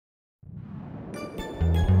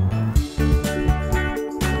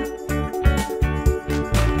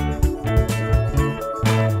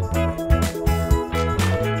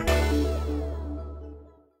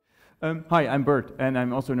Hi, I'm Bert, and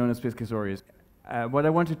I'm also known as Piscasaurus. What I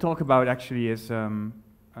want to talk about actually is,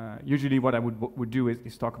 usually what I would do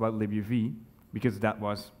is talk about Libuv, because that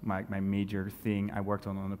was my major thing I worked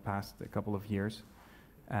on the past couple of years.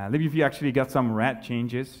 Libuv actually got some rad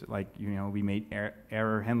changes, like we made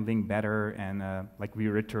error handling better, and like we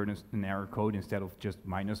returned an error code instead of just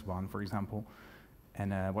 -1, for example.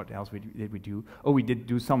 And what else did we do? Oh, we did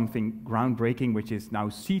do something groundbreaking, which is now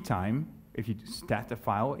C-time. If you stat a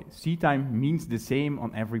file, C-time means the same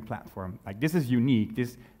on every platform. Like, this is unique.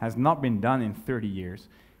 This has not been done in 30 years.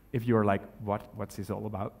 If you're like, what's this all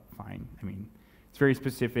about? Fine. I mean, it's very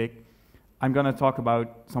specific. I'm going to talk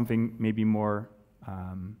about something maybe more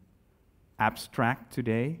abstract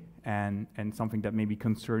today, and something that maybe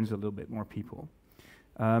concerns a little bit more people.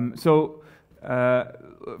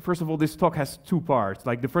 First of all, this talk has two parts.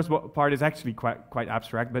 Like, the first part is actually quite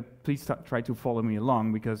abstract, but please try to follow me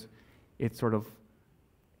along, because it sort of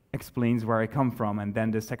explains where I come from, and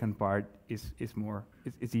then the second part is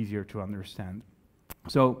easier to understand.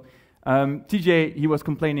 So TJ, he was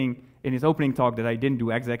complaining in his opening talk that I didn't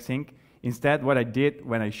do exec-sync. Instead, what I did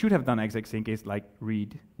when I should have done exec-sync is like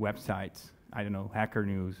read websites. I don't know, Hacker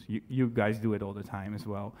News. You guys do it all the time as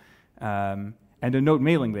well. And the Node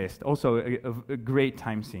mailing list, also a great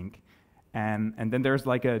time sync. And then there's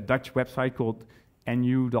like a Dutch website called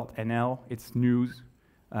nu.nl. It's news.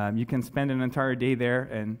 You can spend an entire day there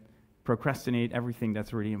and procrastinate everything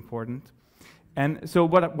that's really important. And so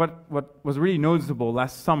what was really noticeable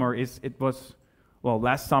last summer is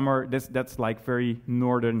last summer, that's like very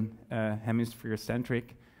northern hemisphere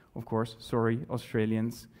centric, of course. Sorry,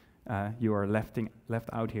 Australians, you are left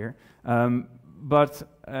out here.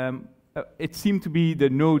 It seemed to be the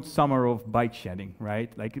Node summer of bike shedding,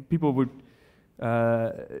 right? Like, people would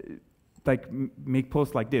make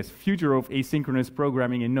posts like this: future of asynchronous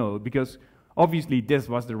programming in Node, because obviously this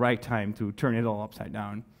was the right time to turn it all upside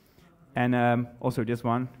down. And also this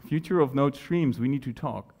one: future of Node streams, we need to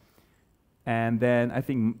talk. And then I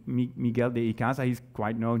think Miguel de Icaza, he's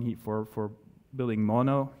quite known for building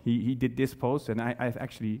Mono. He did this post, and I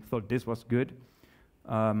actually thought this was good.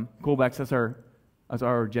 Callbacks as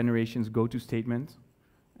our generation's go-to statement.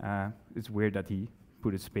 It's weird that he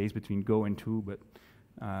put a space between go and to, but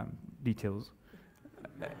details.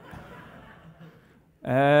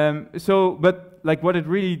 But like, what it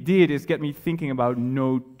really did is get me thinking about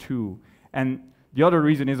Node 2. And the other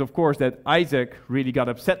reason is, of course, that Isaac really got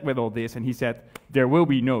upset with all this, and he said, there will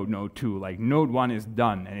be no Node 2. Like, Node 1 is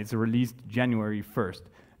done, and it's released January 1st.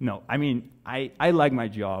 No, I mean, I like my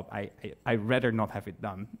job. I'd rather not have it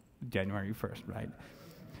done January 1st, right?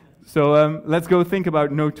 So let's go think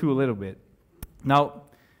about Node 2 a little bit. Now,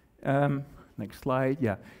 next slide,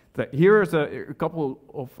 yeah. So here's a couple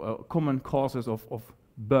of common causes of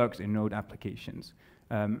bugs in Node applications.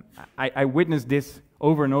 I witnessed this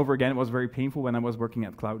over and over again. It was very painful when I was working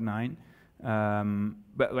at Cloud9.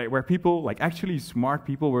 But like, where people, like actually smart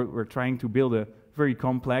people, were trying to build a very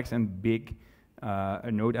complex and big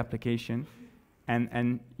a Node application.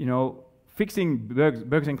 And fixing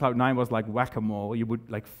bugs in Cloud9 was like whack-a-mole. You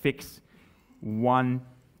would like fix one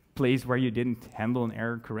place where you didn't handle an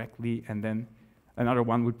error correctly, and then another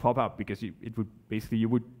one would pop up, because you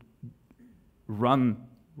would run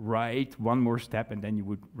right one more step, and then you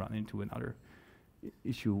would run into another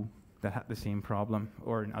issue that had the same problem,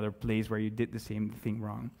 or another place where you did the same thing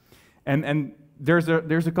wrong. And there's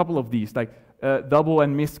a couple of these, like double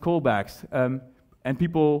and missed callbacks, and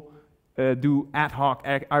people do ad hoc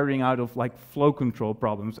ironing out of like flow control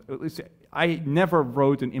problems. I never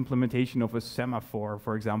wrote an implementation of a semaphore,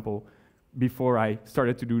 for example, before I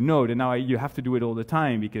started to do Node, and now you have to do it all the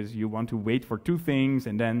time, because you want to wait for two things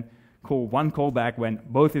and then call one callback when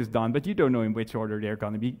both is done, but you don't know in which order they're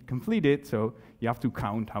going to be completed, so you have to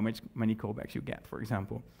count how many callbacks you get, for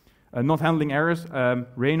example. Not handling errors,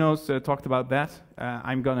 Renos talked about that.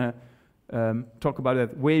 I'm going to talk about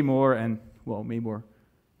that way more, and well, maybe more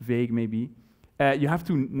vague maybe. You have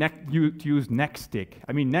to use nextstick.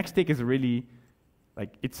 I mean, nextstick is really,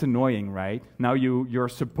 like, it's annoying, right? Now you're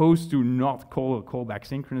supposed to not call a callback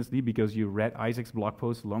synchronously, because you read Isaac's blog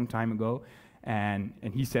post a long time ago, and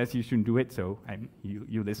he says you shouldn't do it, so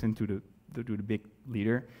you listen to the big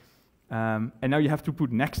leader. And now you have to put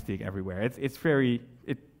nextstick everywhere.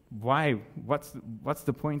 Why? What's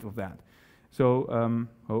the point of that? So,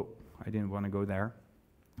 I didn't want to go there.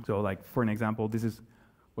 So, like, for an example, this is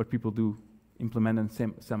what people do: implement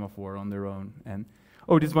a semaphore on their own. And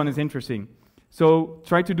this one is interesting. So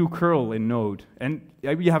try to do curl in Node, and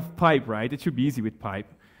we have pipe, right? It should be easy with pipe.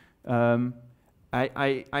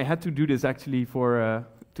 I had to do this actually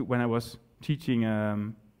when I was teaching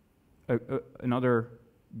another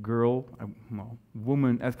girl, well,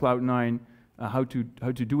 woman at Cloud9, how to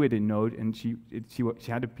do it in Node, and she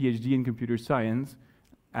had a PhD in computer science.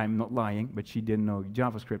 I'm not lying, but she didn't know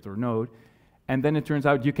JavaScript or Node. And then it turns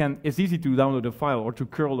out it's easy to download a file or to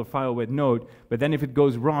curl a file with Node, but then if it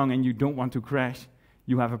goes wrong and you don't want to crash,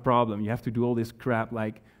 you have a problem. You have to do all this crap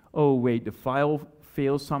like, oh wait, the file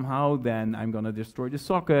fails somehow, then I'm gonna destroy the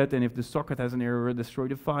socket, and if the socket has an error, destroy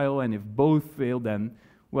the file, and if both fail, then,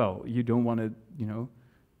 well, you don't want to,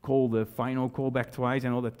 call the final callback twice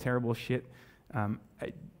and all that terrible shit.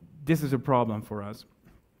 This is a problem for us.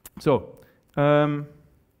 So, and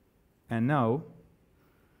now,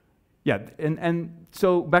 yeah, and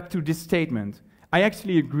so back to this statement. I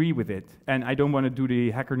actually agree with it, and I don't want to do the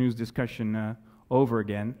Hacker News discussion over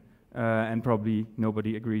again, and probably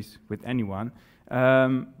nobody agrees with anyone.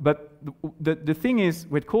 But the thing is,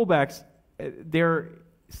 with callbacks, they're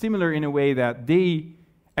similar in a way that they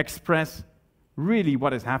express really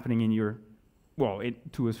what is happening in your, well,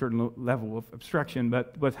 to a certain level of abstraction,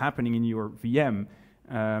 but what's happening in your VM.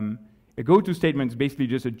 A go-to statement is basically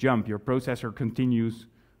just a jump. Your processor continues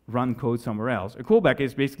run code somewhere else. A callback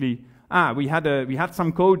is basically, we had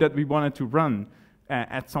some code that we wanted to run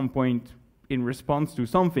at some point in response to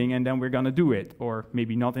something, and then we're going to do it, or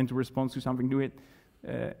maybe not into response to something, do it.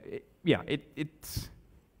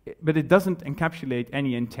 But it doesn't encapsulate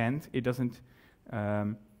any intent. It doesn't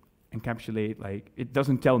encapsulate, like, it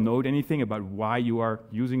doesn't tell Node anything about why you are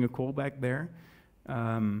using a callback there.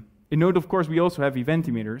 In Node, of course, we also have event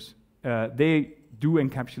emitters. They do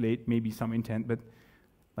encapsulate maybe some intent, but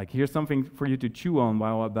like, here's something for you to chew on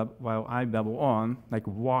while I babble on. Like,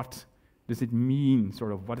 what does it mean,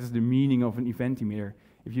 sort of? What is the meaning of an event emitter?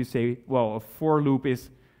 If you say, well, a for loop is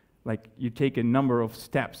like you take a number of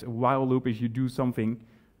steps. A while loop is you do something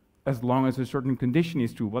as long as a certain condition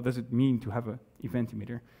is true. What does it mean to have an event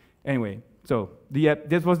emitter? Anyway, so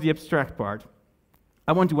this was the abstract part.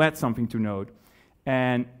 I want to add something to Node,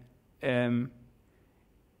 and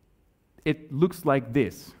it looks like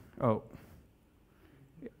this.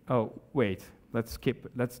 Oh, wait. Let's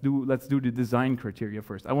skip. Let's do the design criteria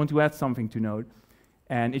first. I want to add something to Node,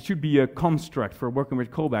 and it should be a construct for working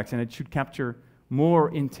with callbacks, and it should capture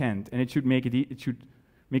more intent, and it should make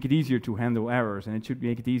it easier to handle errors, and it should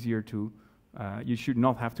make it easier to. You should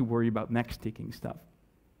not have to worry about next ticking stuff,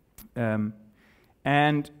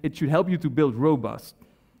 and it should help you to build robust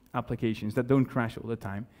applications that don't crash all the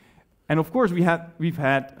time. And of course, we've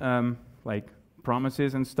had like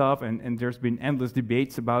promises and stuff, and there's been endless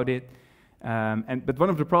debates about it. But one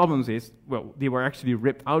of the problems is, well, they were actually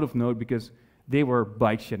ripped out of Node because they were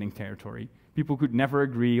bike-shedding territory. People could never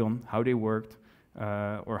agree on how they worked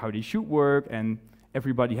or how they should work, and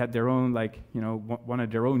everybody had their own, like,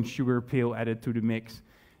 wanted their own sugar pill added to the mix.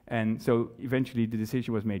 And so eventually the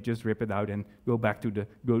decision was made, just rip it out and go back to the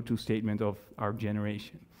go-to statement of our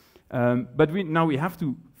generation. But now we have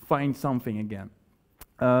to find something again.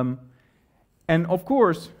 And of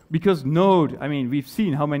course, because Node, I mean, we've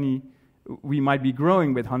seen how many we might be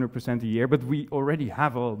growing with 100% a year, but we already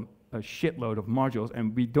have a shitload of modules,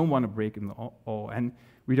 and we don't want to break them all. And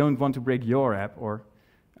we don't want to break your app, or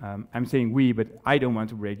I'm saying we, but I don't want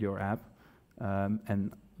to break your app.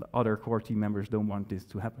 And the other core team members don't want this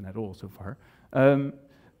to happen at all so far.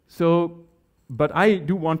 But I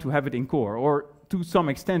do want to have it in core, or to some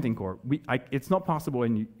extent in core. It's not possible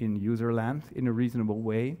in user land in a reasonable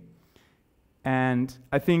way. And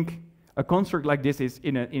I think a construct like this is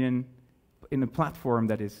in a platform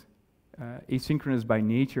that is asynchronous by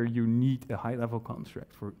nature. You need a high-level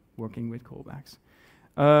construct for working with callbacks.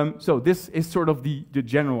 So this is sort of the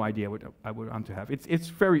general idea I would want to have. It's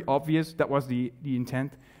very obvious. That was the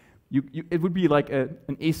intent. It would be like an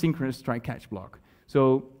asynchronous try-catch block.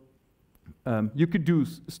 So you could do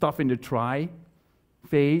stuff in the try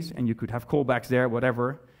phase, and you could have callbacks there,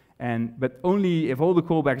 whatever. But only if all the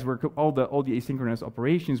callbacks were all the asynchronous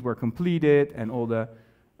operations were completed, and all the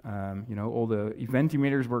all the event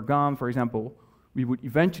emitters were gone. For example, we would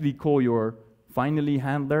eventually call your finally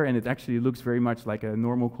handler, and it actually looks very much like a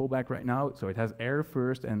normal callback right now. So it has error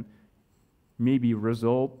first, and maybe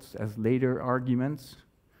results as later arguments,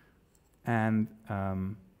 and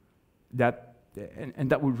that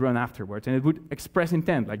would run afterwards, and it would express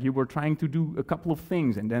intent, like you were trying to do a couple of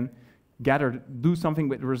things, and then do something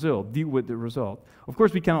with the result, deal with the result. Of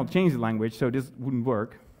course, we cannot change the language, so this wouldn't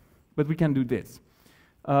work, but we can do this.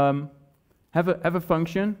 Have a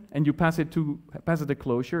function, and you pass it a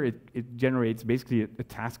closure. It generates basically a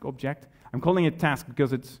task object. I'm calling it task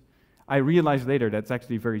because I realized later that's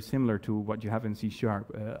actually very similar to what you have in C#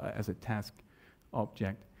 as a task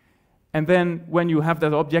object. And then when you have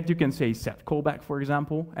that object, you can say set callback, for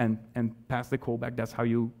example, and pass the callback. That's how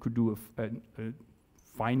you could do a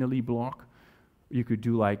finally block. You could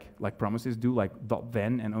do like promises do, like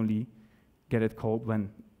 .then, and only get it called when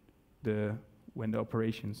the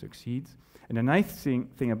operation succeeds. And the nice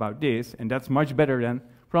thing about this, and that's much better than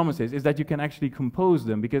promises, is that you can actually compose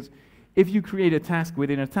them, because if you create a task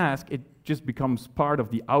within a task, it just becomes part of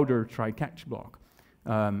the outer try-catch block.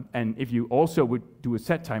 And if you also would do a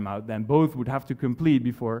set timeout, then both would have to complete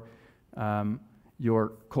before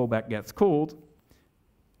your callback gets called.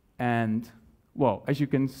 And, well, as you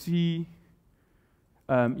can see,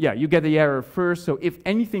 yeah, you get the error first. So if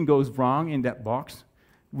anything goes wrong in that box,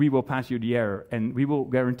 we will pass you the error, and we will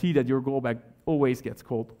guarantee that your callback always gets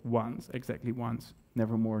called once, exactly once,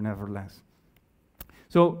 never more, never less.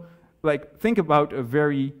 So, like, think about a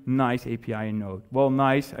very nice API in Node. Well,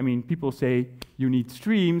 nice, I mean, people say you need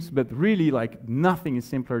streams, but really, like, nothing is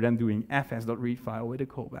simpler than doing fs.read file with a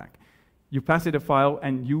callback. You pass it a file,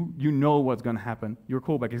 and you know what's going to happen. Your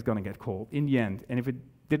callback is going to get called in the end, and if it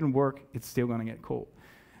didn't work, it's still going to get called.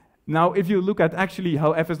 Now, if you look at actually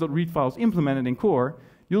how fs.read file is implemented in core,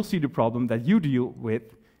 you'll see the problem that you deal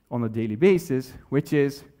with on a daily basis, which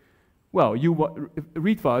is, well,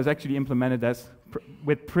 read file is actually implemented as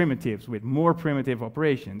with primitives, with more primitive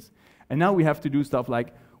operations. And now we have to do stuff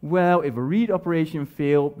like, well, if a read operation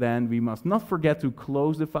failed, then we must not forget to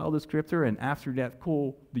close the file descriptor, and after that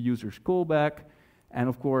call the user's callback. And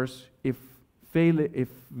of course, if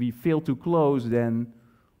we fail to close, then,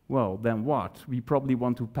 well, then what? We probably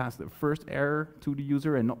want to pass the first error to the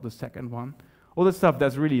user and not the second one. All that stuff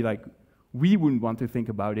that's really like, we wouldn't want to think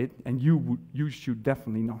about it, and you should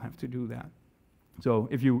definitely not have to do that. So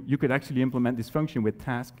if you could actually implement this function with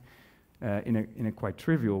task in a quite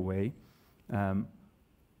trivial way. Well,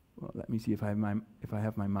 let me see if I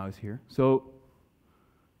have my mouse here. So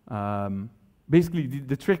basically,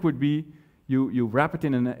 the trick would be you wrap it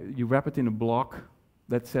in a block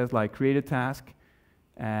that says like create a task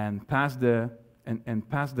and pass the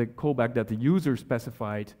callback that the user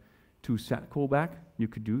specified to set callback. You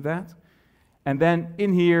could do that. And then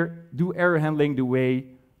in here, do error handling the way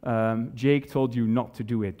Jake told you not to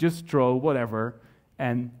do it. Just throw whatever,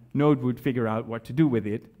 and Node would figure out what to do with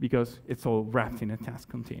it, because it's all wrapped in a task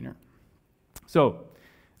container. So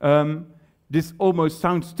this almost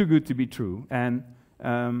sounds too good to be true, and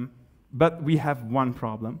but we have one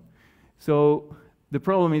problem. So the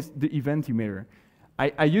problem is the event emitter.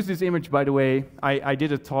 I use this image, by the way. I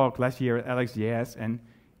did a talk last year at Alex.js, and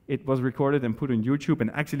it was recorded and put on YouTube,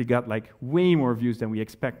 and actually got like way more views than we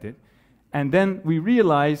expected. And then we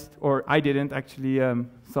realized, or I didn't actually,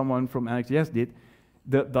 someone from Alex.js did,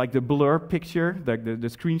 the blur picture, the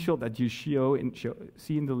screenshot that you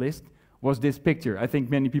see in the list was this picture. I think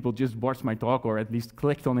many people just watched my talk, or at least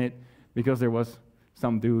clicked on it, because there was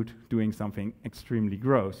some dude doing something extremely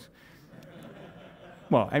gross.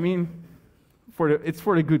 Well, I mean, it's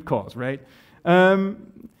for the good cause, right?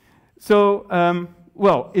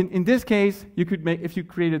 Well, in this case, you could make, if you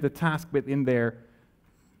created a task within there,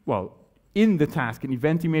 well, in the task, an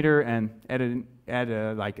event emitter, and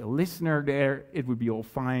add like a listener there, it would be all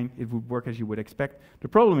fine. It would work as you would expect. The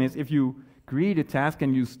problem is, if you create a task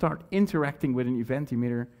and you start interacting with an event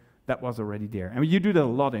emitter, that was already there. I mean, you do that a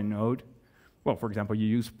lot in Node. Well, for example, you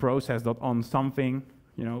use process.on something,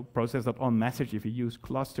 you know, process.on message if you use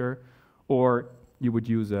cluster, or you would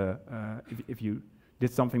use if you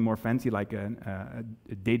did something more fancy like a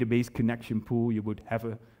database connection pool, you would have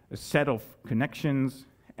a set of connections,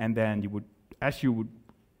 and then you would, as you would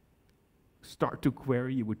start to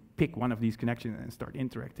query, you would pick one of these connections and start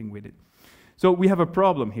interacting with it. So we have a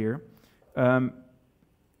problem here.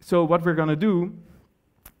 So what we're going to do,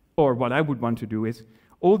 or what I would want to do, is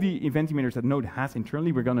all the event emitters that Node has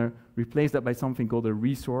internally, we're going to replace that by something called a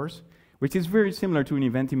resource, which is very similar to an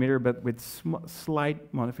event emitter, but with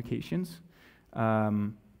slight modifications.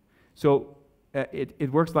 It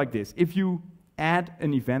works like this. If you add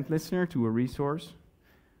an event listener to a resource,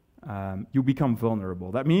 you become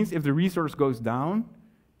vulnerable. That means if the resource goes down,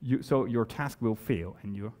 so your task will fail,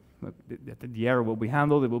 and the error will be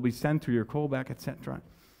handled, it will be sent to your callback, etc.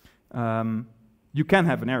 You can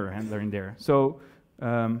have an error handler in there. So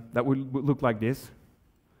that would look like this.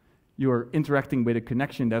 You're interacting with a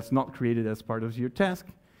connection that's not created as part of your task,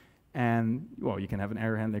 and well, you can have an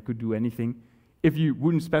error handler that could do anything. If you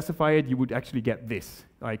wouldn't specify it, you would actually get this.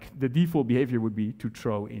 Like, the default behavior would be to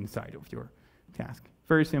throw inside of your task.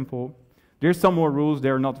 Very simple. There's some more rules.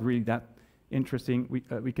 They're not really that interesting.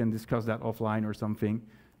 We can discuss that offline or something.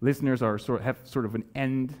 Listeners are have sort of an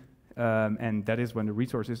end, and that is when the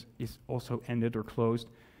resource is also ended or closed.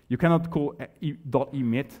 You cannot call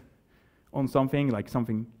 .emit on something, like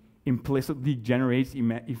something implicitly generates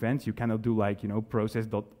events. You cannot do like,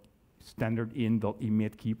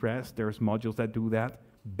 process.standardin.emit keypress. There's modules that do that.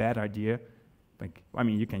 Bad idea. Like, I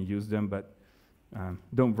mean, you can use them, but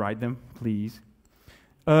don't write them, please.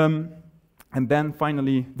 And then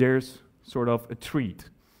finally, there's sort of a treat.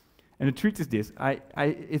 And the treat is this.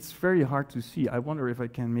 It's very hard to see. I wonder if I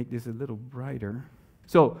can make this a little brighter.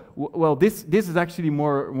 So, well, this is actually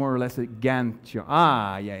more or less a Gantt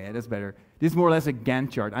chart. Yeah, that's better. This is more or less a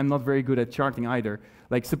Gantt chart. I'm not very good at charting either.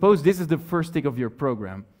 Like, suppose this is the first tick of your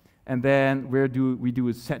program, and then we do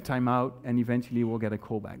a set timeout, and eventually we'll get a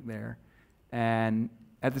callback there. And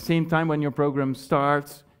at the same time, when your program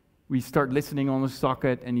starts, we start listening on the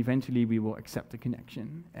socket, and eventually we will accept the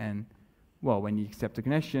connection. And, well, when you accept the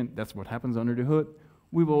connection, that's what happens under the hood.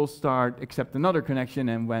 We will accept another connection,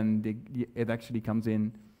 and when it actually comes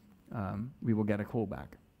in, we will get a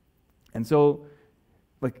callback. And so,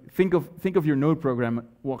 like, think of your Node program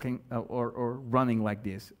walking or running like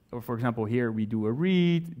this. Or for example, here we do a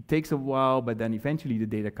read. It takes a while, but then eventually the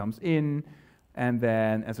data comes in, and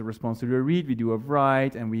then as a response to the read, we do a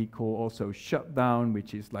write, and we call also shutdown,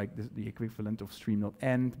 which is like the equivalent of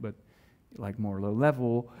stream.end, but like more low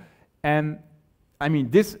level. And I mean,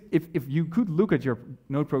 this, if you could look at your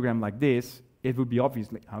Node program like this, it would be obvious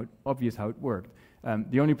how it worked.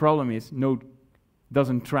 The only problem is Node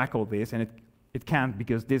doesn't track all this, and it can't,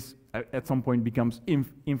 because this at some point becomes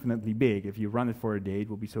infinitely big. If you run it for a day, it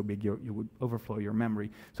will be so big you would overflow your memory.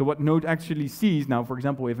 So what Node actually sees now, for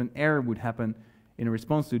example, if an error would happen in a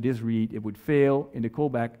response to this read, it would fail in the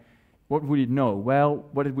callback. What would it know? Well,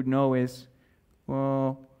 what it would know is,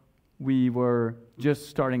 well, we were just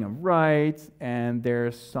starting a write, and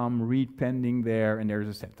there's some read pending there, and there's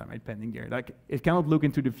a set time pending there. Like, it cannot look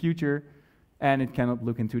into the future, and it cannot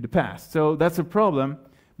look into the past. So that's a problem,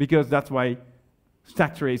 because that's why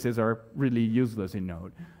stack traces are really useless in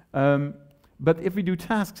Node. But if we do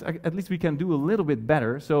tasks, at least we can do a little bit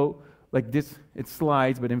better. So like this, it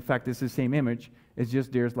slides, but in fact it's the same image. It's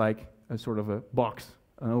just there's like a sort of a box,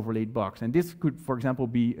 an overlaid box. And this could, for example,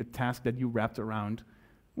 be a task that you wrapped around,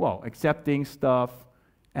 well, accepting stuff,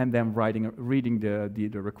 and then reading the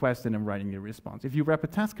request, and then writing the response. If you wrap a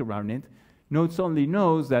task around it, Node suddenly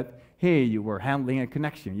knows that, hey, you were handling a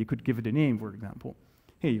connection. You could give it a name, for example.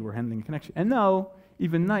 Hey, you were handling a connection. And now,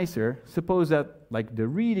 even nicer, suppose that like the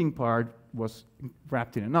reading part was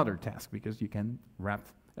wrapped in another task, because you can wrap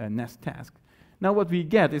a nest task. Now what we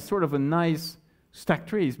get is sort of a nice stack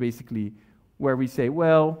trace, basically, where we say,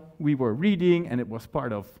 well, we were reading, and it was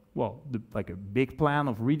part of, well, like a big plan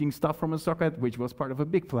of reading stuff from a socket, which was part of a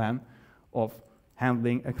big plan of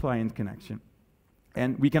handling a client connection.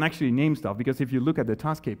 And we can actually name stuff, because if you look at the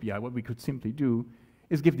task API, what we could simply do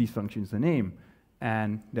is give these functions a name.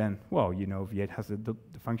 And then, well, V8 has the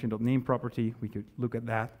function.name property. We could look at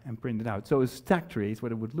that and print it out. So a stack trace,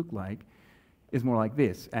 what it would look like, is more like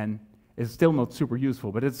this. And it's still not super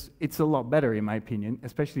useful, but it's a lot better, in my opinion,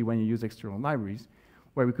 especially when you use external libraries,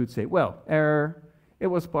 where we could say, well, error, it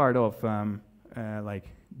was part of like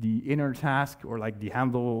the inner task, or like the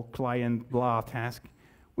handle client blah task,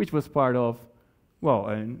 which was part of, well,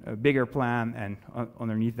 a bigger plan, and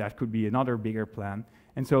underneath that could be another bigger plan.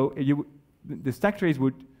 And so the stack trace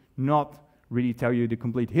would not really tell you the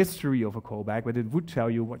complete history of a callback, but it would tell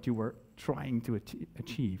you what you were trying to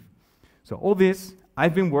achieve. So all this,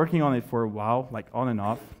 I've been working on it for a while, like on and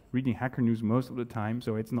off, reading Hacker News most of the time,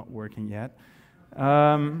 so it's not working yet.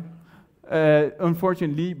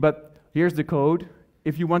 Unfortunately, but here's the code.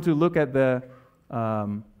 If you want to look at the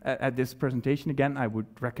at this presentation again, I would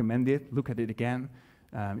recommend it. Look at it again.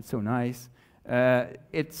 It's so nice.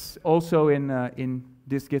 It's also in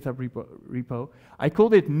this GitHub repo. I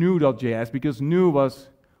called it new.js because new was,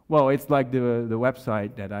 well, it's like the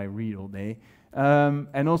website that I read all day.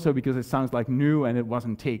 And also because it sounds like new and it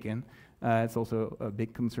wasn't taken. It's also a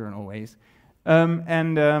big concern always.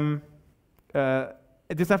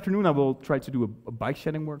 This afternoon I will try to do a bike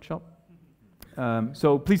shedding workshop.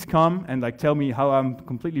 So please come and like tell me how I'm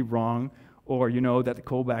completely wrong, or that the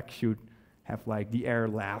callback should have like the error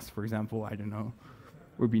last, for example. I don't know,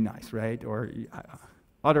 would be nice, right? Or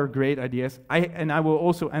other great ideas. I will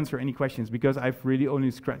also answer any questions, because I've really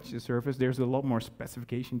only scratched the surface. There's a lot more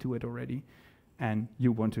specification to it already, and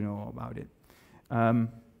you want to know all about it.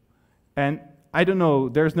 And I don't know,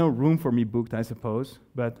 there's no room for me booked, I suppose,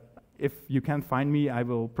 but if you can't find me, I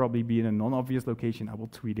will probably be in a non-obvious location. I will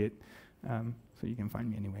tweet it, so you can find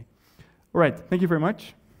me anyway. All right, thank you very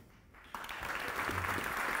much.